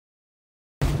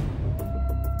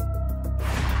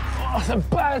Oh, it's a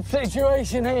bad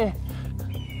situation here.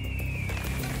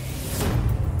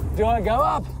 Do I go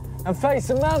up and face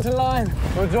the mountain lion,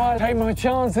 or do I take my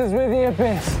chances with the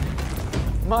abyss?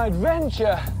 My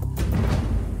adventure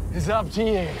is up to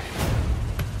you.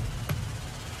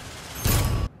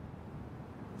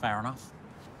 Fair enough.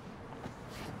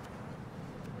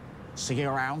 See you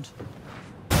around.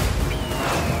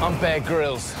 I'm Bear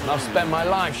Grylls, and I've spent my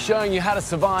life showing you how to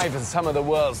survive in some of the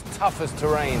world's toughest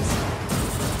terrains.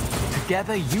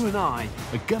 Together, you and I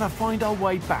are gonna find our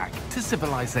way back to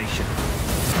civilization.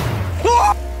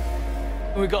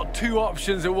 We've got two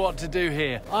options of what to do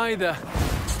here. Either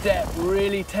step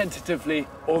really tentatively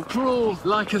or crawl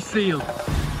like a seal.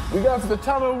 We go for the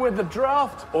tunnel with the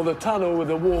draft or the tunnel with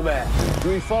the warm air. Do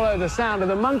we follow the sound of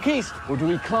the monkeys or do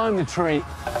we climb the tree?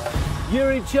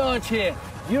 You're in charge here.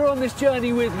 You're on this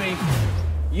journey with me.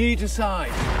 You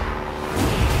decide.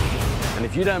 And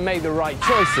if you don't make the right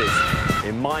choices,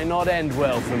 it might not end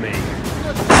well for me.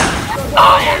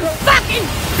 I am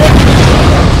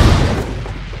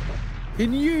fucking...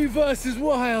 In you versus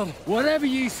wild, whatever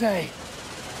you say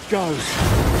goes.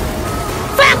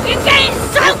 Fucking getting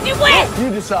soaking wet! You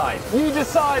decide. You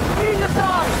decide. You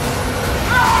decide.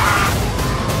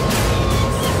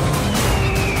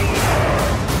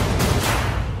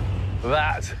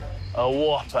 That's a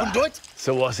whopper. Gonna do it?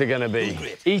 So what's it gonna be?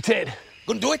 Eat it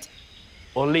Gonna do it?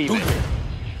 or leave it?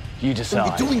 You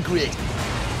decide. Gonna be doing great.